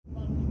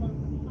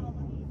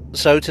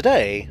So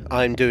today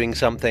I'm doing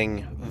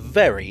something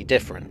very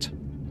different.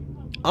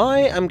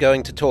 I am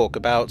going to talk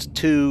about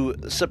two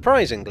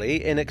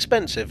surprisingly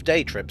inexpensive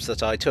day trips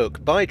that I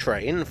took by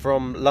train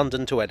from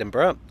London to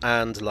Edinburgh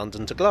and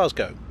London to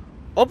Glasgow.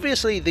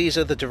 Obviously these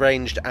are the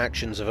deranged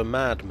actions of a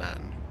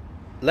madman.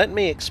 Let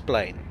me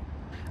explain.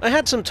 I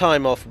had some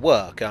time off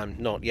work. I'm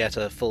not yet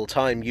a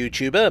full-time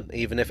YouTuber,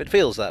 even if it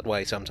feels that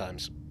way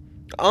sometimes.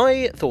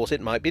 I thought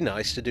it might be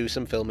nice to do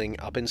some filming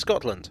up in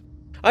Scotland.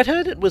 I'd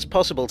heard it was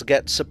possible to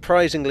get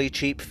surprisingly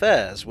cheap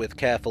fares with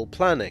careful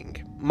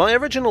planning. My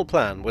original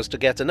plan was to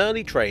get an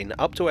early train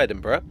up to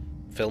Edinburgh,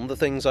 film the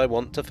things I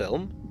want to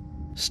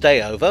film,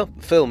 stay over,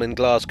 film in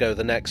Glasgow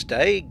the next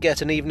day,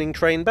 get an evening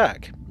train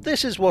back.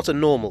 This is what a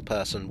normal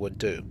person would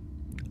do.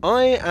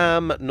 I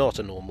am not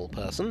a normal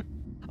person.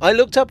 I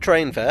looked up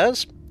train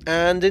fares,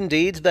 and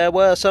indeed there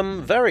were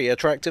some very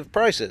attractive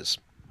prices.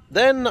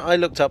 Then I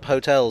looked up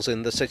hotels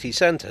in the city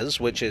centres,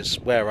 which is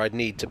where I'd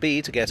need to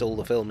be to get all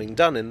the filming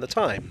done in the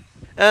time.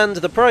 And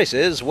the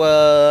prices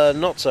were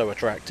not so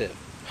attractive.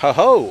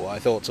 Ho-ho, I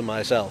thought to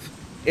myself.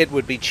 It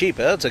would be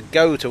cheaper to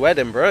go to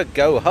Edinburgh,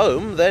 go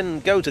home,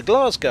 than go to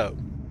Glasgow.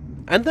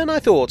 And then I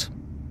thought,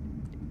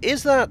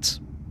 is that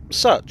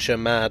such a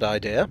mad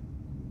idea?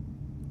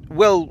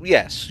 Well,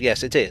 yes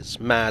it is,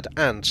 mad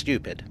and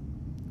stupid.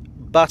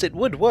 But it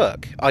would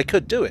work, I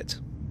could do it.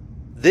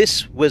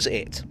 This was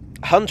it.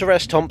 Hunter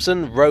S.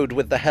 Thompson rode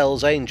with the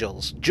Hells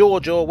Angels,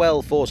 George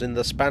Orwell fought in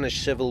the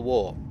Spanish Civil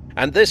War,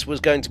 and this was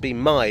going to be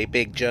my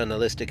big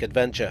journalistic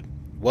adventure.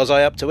 Was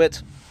I up to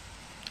it?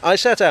 I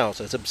set out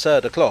at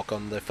absurd o'clock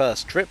on the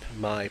first trip,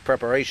 my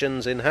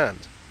preparations in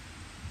hand.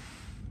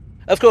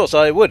 Of course,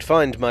 I would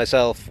find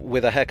myself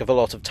with a heck of a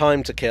lot of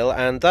time to kill,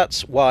 and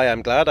that's why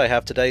I'm glad I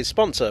have today's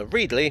sponsor,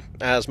 Readly,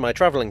 as my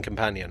travelling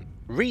companion.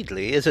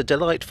 Readly is a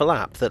delightful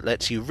app that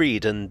lets you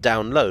read and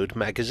download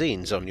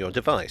magazines on your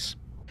device.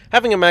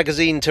 Having a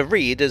magazine to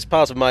read is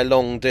part of my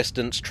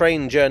long-distance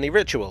train journey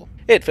ritual.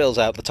 It fills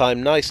out the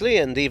time nicely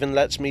and even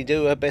lets me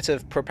do a bit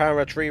of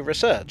preparatory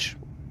research.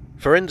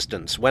 For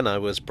instance, when I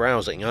was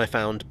browsing I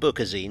found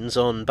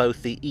bookazines on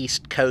both the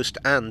East Coast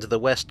and the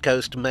West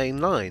Coast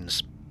main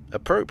lines.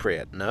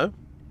 Appropriate, no?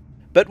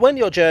 But when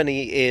your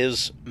journey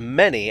is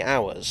many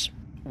hours,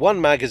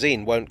 one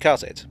magazine won't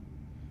cut it.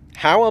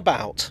 How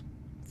about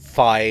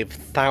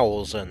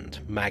 5,000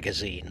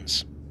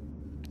 magazines?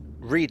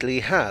 Readly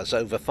has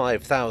over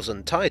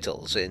 5,000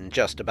 titles in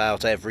just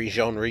about every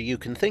genre you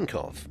can think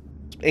of,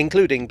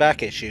 including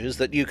back issues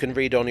that you can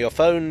read on your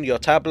phone, your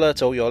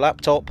tablet or your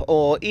laptop,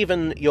 or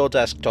even your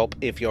desktop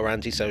if you're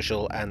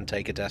antisocial and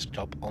take a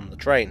desktop on the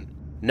train.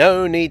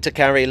 No need to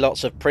carry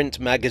lots of print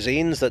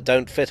magazines that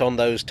don't fit on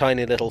those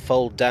tiny little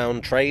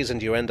fold-down trays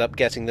and you end up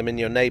getting them in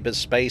your neighbour's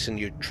space and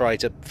you try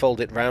to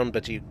fold it round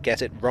but you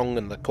get it wrong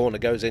and the corner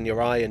goes in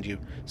your eye and you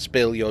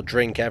spill your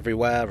drink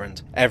everywhere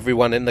and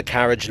everyone in the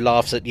carriage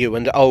laughs at you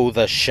and oh,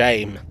 the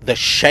shame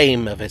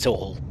of it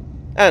all.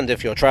 And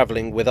if you're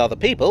travelling with other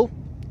people,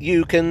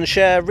 you can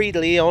share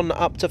Readly on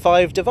up to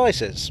 5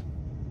 devices.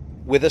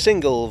 With a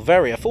single,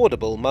 very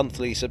affordable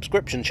monthly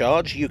subscription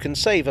charge, you can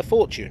save a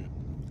fortune.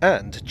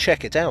 And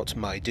check it out,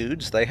 my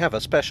dudes, they have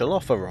a special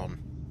offer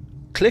on.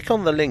 Click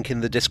on the link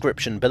in the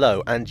description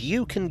below and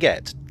you can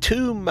get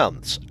 2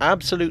 months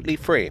absolutely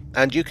free,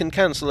 and you can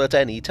cancel at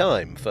any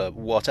time for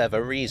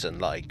whatever reason,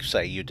 like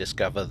say you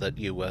discover that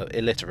you were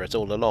illiterate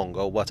all along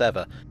or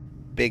whatever.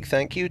 Big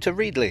thank you to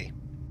Readly.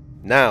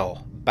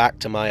 Now, back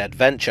to my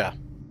adventure.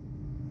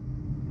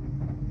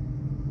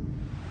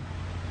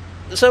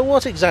 So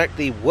what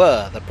exactly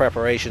were the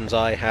preparations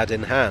I had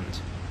in hand?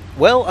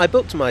 Well, I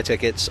booked my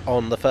tickets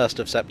on the 1st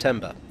of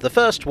September. The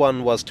first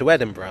one was to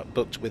Edinburgh,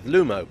 booked with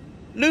Lumo.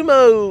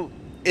 Lumo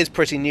is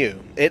pretty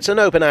new. It's an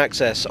open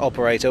access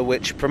operator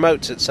which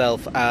promotes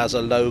itself as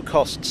a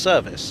low-cost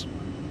service.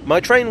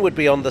 My train would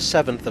be on the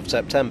 7th of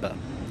September.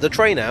 The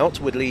train out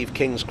would leave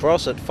King's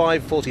Cross at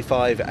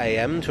 5:45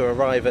 AM to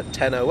arrive at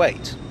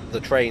 10:08. The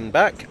train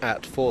back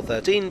at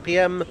 4:13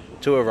 PM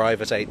to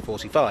arrive at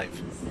 8:45.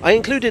 I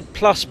included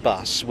Plus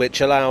Bus, which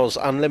allows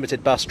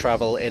unlimited bus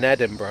travel in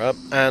Edinburgh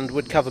and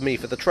would cover me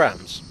for the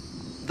trams.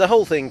 The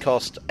whole thing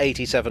cost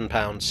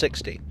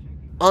 £87.60.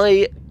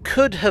 I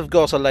could have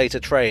got a later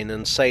train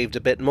and saved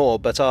a bit more,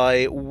 but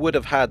I would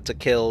have had to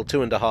kill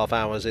 2.5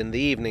 hours in the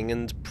evening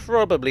and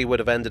probably would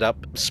have ended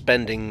up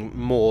spending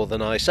more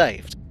than I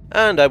saved.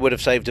 And I would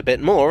have saved a bit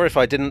more if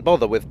I didn't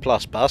bother with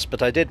Plus Bus,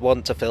 but I did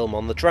want to film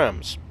on the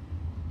trams.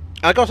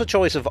 I got a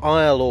choice of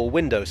aisle or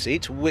window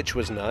seat, which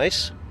was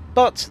nice.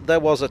 But there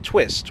was a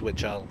twist,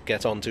 which I'll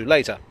get onto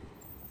later.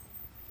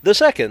 The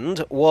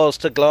second was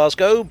to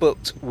Glasgow,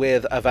 booked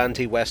with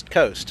Avanti West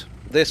Coast.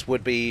 This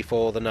would be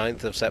for the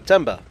 9th of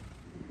September.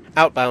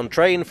 Outbound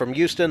train from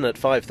Euston at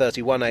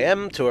 5:31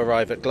 AM to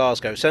arrive at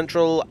Glasgow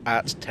Central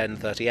at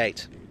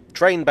 10:38.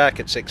 Train back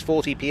at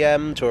 6:40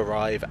 PM to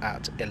arrive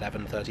at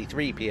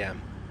 11:33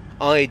 PM.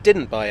 I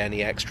didn't buy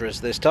any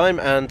extras this time,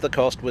 and the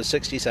cost was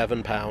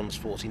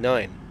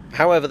 £67.49.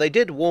 However, they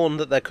did warn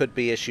that there could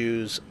be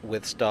issues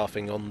with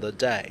staffing on the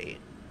day.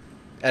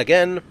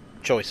 Again,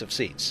 choice of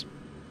seats.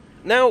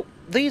 Now,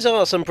 these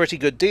are some pretty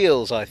good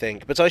deals, I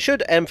think, but I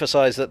should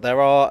emphasise that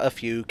there are a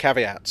few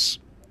caveats.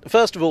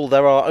 First of all,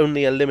 there are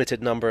only a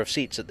limited number of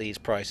seats at these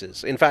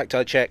prices. In fact,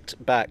 I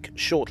checked back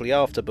shortly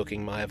after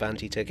booking my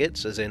Avanti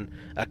tickets, as in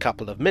a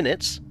couple of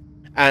minutes,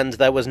 and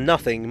there was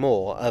nothing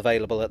more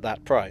available at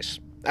that price.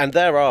 And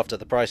thereafter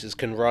the prices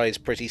can rise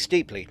pretty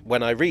steeply.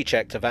 When I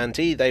rechecked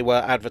Avanti, they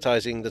were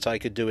advertising that I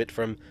could do it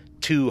from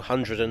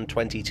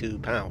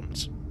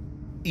 £222.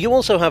 You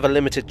also have a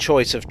limited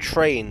choice of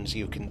trains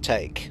you can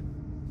take.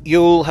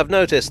 You'll have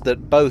noticed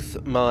that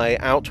both my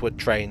outward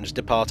trains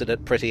departed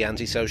at pretty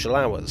antisocial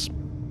hours.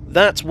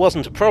 That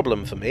wasn't a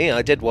problem for me.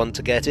 I did want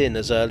to get in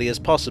as early as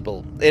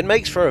possible. It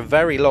makes for a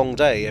very long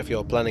day if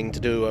you're planning to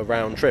do a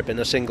round trip in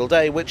a single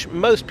day, which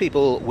most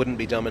people wouldn't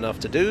be dumb enough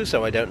to do,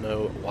 so I don't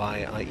know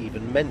why I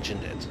even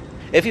mentioned it.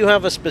 If you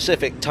have a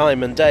specific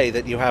time and day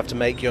that you have to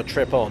make your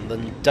trip on,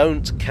 then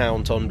don't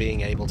count on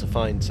being able to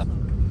find some.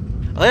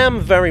 I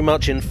am very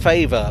much in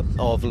favour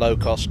of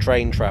low-cost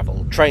train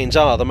travel. Trains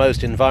are the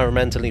most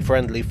environmentally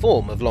friendly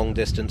form of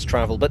long-distance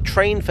travel, but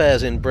train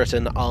fares in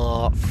Britain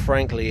are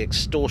frankly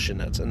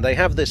extortionate, and they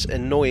have this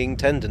annoying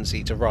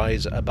tendency to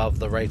rise above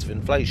the rate of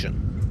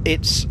inflation.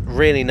 It's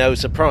really no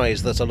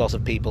surprise that a lot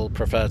of people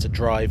prefer to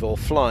drive or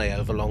fly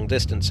over long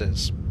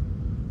distances.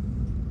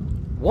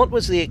 What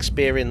was the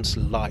experience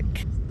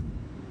like?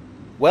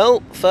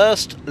 Well,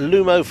 first,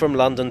 Lumo from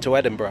London to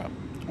Edinburgh.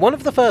 One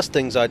of the first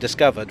things I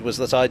discovered was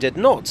that I did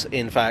not,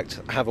 in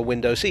fact, have a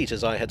window seat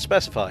as I had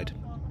specified.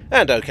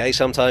 And okay,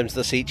 sometimes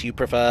the seat you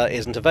prefer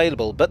isn't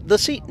available, but the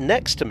seat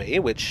next to me,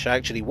 which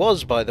actually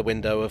was by the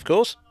window of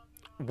course,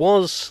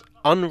 was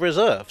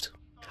unreserved.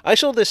 I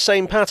saw this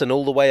same pattern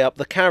all the way up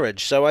the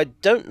carriage, so I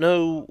don't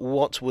know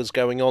what was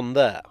going on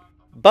there.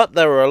 But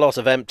there were a lot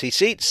of empty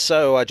seats,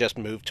 so I just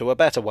moved to a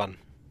better one.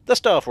 The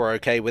staff were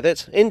okay with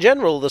it. In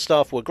general, the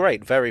staff were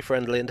great, very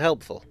friendly and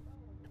helpful.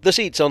 The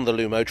seats on the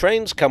Lumo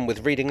trains come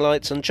with reading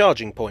lights and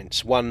charging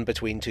points, one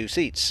between two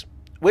seats,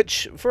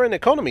 which, for an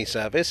economy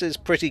service, is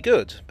pretty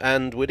good,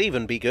 and would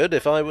even be good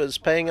if I was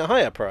paying a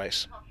higher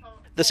price.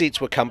 The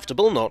seats were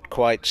comfortable, not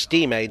quite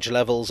steam age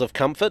levels of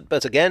comfort,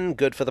 but again,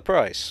 good for the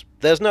price.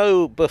 There's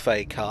no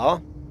buffet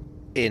car.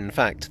 In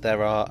fact,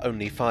 there are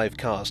only 5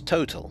 cars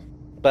total,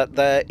 but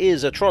there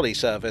is a trolley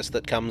service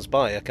that comes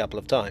by a couple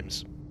of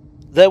times.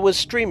 There was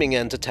streaming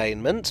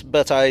entertainment,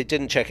 but I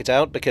didn't check it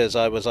out because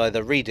I was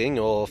either reading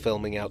or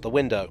filming out the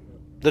window.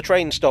 The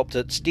train stopped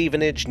at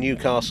Stevenage,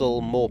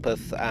 Newcastle,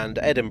 Morpeth and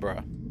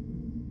Edinburgh.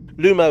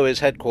 Lumo is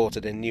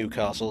headquartered in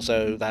Newcastle,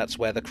 so that's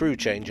where the crew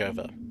change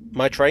over.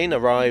 My train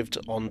arrived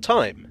on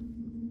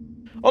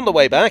time. On the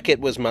way back it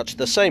was much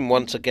the same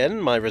once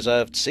again. My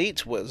reserved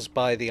seat was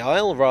by the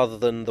aisle rather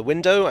than the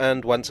window,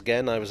 and once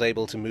again I was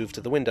able to move to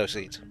the window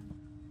seat.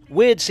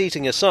 Weird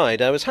seating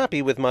aside, I was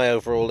happy with my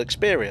overall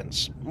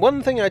experience.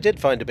 One thing I did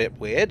find a bit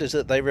weird is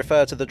that they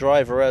refer to the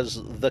driver as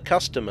the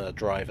customer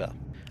driver.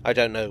 I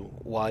don't know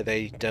why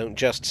they don't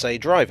just say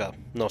driver,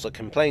 not a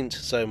complaint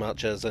so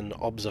much as an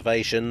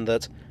observation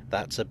that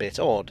that's a bit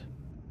odd.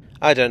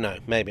 I don't know,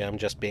 maybe I'm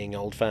just being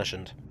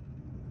old-fashioned.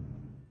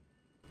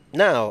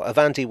 Now,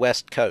 Avanti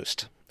West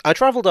Coast. I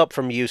travelled up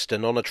from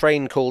Euston on a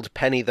train called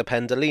Penny the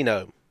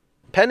Pendolino.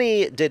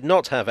 Penny did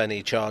not have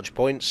any charge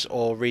points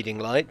or reading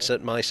lights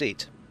at my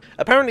seat.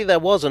 Apparently there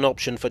was an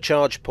option for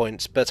charge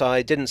points, but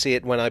I didn't see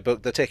it when I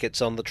booked the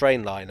tickets on the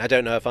train line. I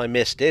don't know if I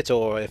missed it,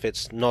 or if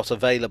it's not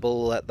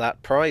available at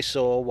that price,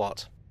 or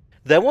what.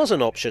 There was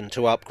an option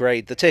to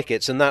upgrade the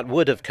tickets, and that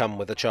would have come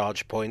with a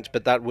charge point,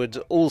 but that would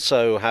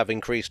also have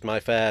increased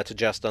my fare to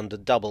just under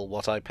double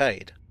what I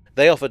paid.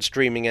 They offered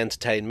streaming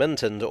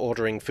entertainment and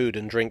ordering food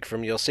and drink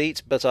from your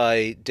seat, but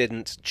I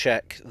didn't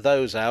check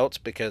those out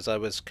because I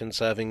was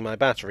conserving my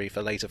battery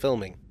for later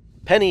filming.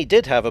 Penny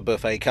did have a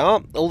buffet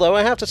car, although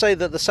I have to say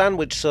that the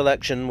sandwich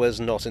selection was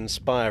not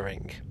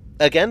inspiring.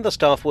 Again, the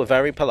staff were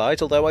very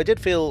polite, although I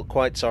did feel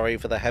quite sorry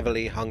for the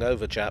heavily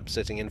hungover chap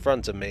sitting in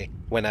front of me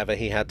whenever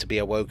he had to be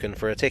awoken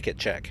for a ticket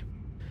check.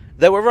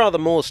 There were rather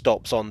more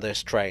stops on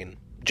this train.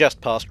 Just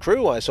past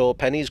Crewe I saw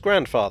Penny's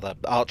grandfather,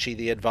 Archie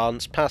the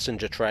Advanced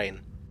passenger train.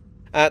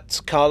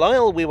 At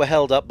Carlisle we were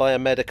held up by a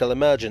medical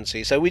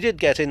emergency, so we did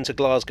get into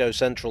Glasgow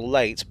Central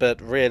late,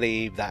 but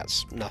really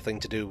that's nothing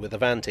to do with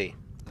Avanti.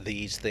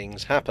 These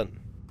things happen.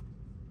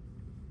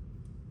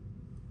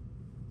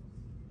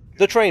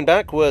 The train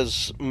back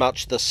was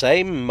much the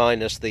same,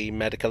 minus the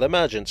medical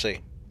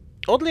emergency.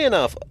 Oddly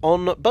enough,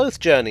 on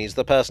both journeys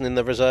the person in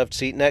the reserved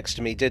seat next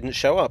to me didn't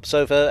show up,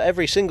 so for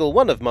every single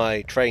one of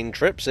my train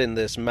trips in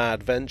this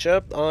mad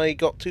venture, I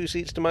got 2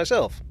 seats to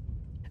myself.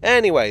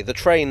 Anyway, the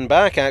train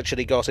back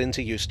actually got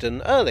into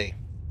Euston early.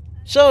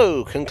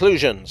 So,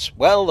 conclusions.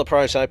 Well, the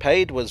price I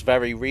paid was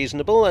very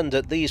reasonable, and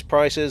at these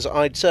prices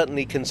I'd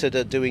certainly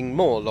consider doing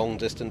more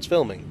long-distance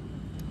filming.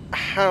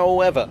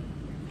 However,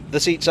 the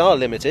seats are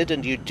limited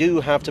and you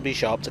do have to be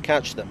sharp to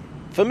catch them.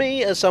 For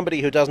me, as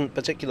somebody who doesn't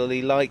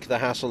particularly like the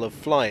hassle of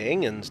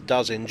flying and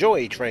does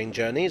enjoy train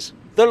journeys,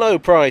 the low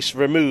price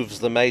removes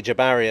the major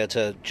barrier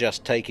to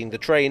just taking the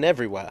train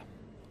everywhere.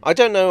 I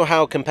don't know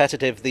how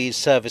competitive these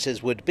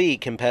services would be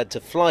compared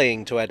to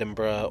flying to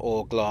Edinburgh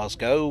or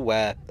Glasgow,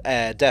 where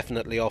air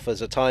definitely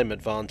offers a time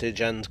advantage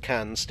and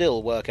can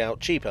still work out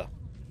cheaper.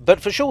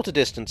 But for shorter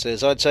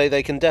distances, I'd say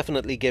they can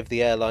definitely give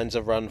the airlines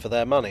a run for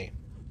their money.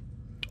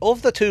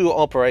 Of the two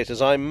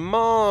operators, I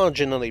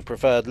marginally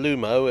preferred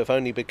Lumo, if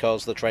only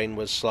because the train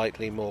was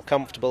slightly more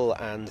comfortable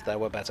and there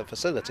were better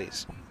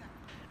facilities.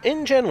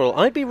 In general,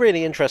 I'd be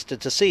really interested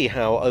to see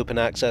how open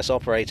access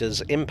operators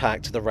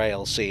impact the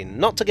rail scene.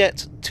 Not to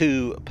get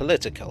too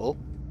political,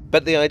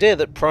 but the idea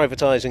that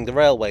privatising the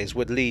railways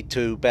would lead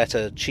to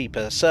better,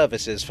 cheaper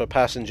services for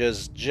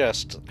passengers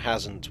just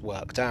hasn't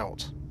worked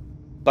out.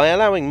 By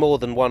allowing more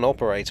than one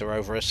operator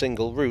over a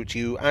single route,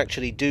 you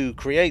actually do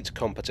create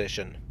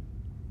competition.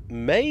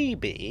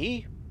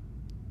 Maybe,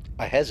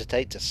 I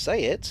hesitate to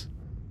say it,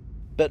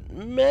 but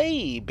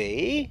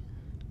maybe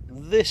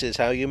this is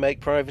how you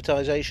make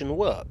privatisation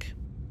work.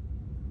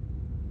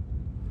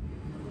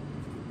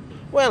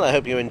 Well, I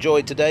hope you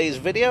enjoyed today's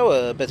video,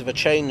 a bit of a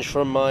change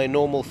from my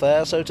normal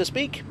fare, so to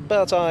speak,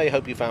 but I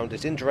hope you found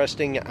it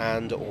interesting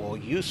and or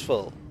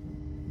useful.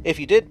 If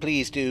you did,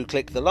 please do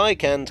click the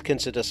like and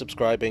consider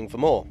subscribing for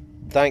more.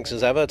 Thanks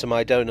as ever to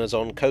my donors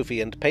on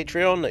Ko-fi and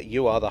Patreon.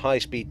 You are the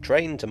high-speed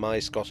train to my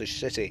Scottish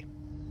city.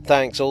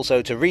 Thanks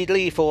also to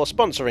Readly for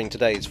sponsoring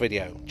today's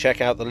video.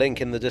 Check out the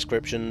link in the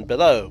description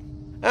below.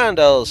 And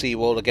I'll see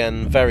you all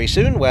again very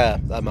soon,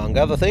 where, among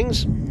other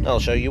things, I'll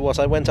show you what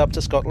I went up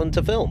to Scotland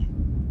to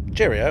film.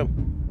 Cheerio.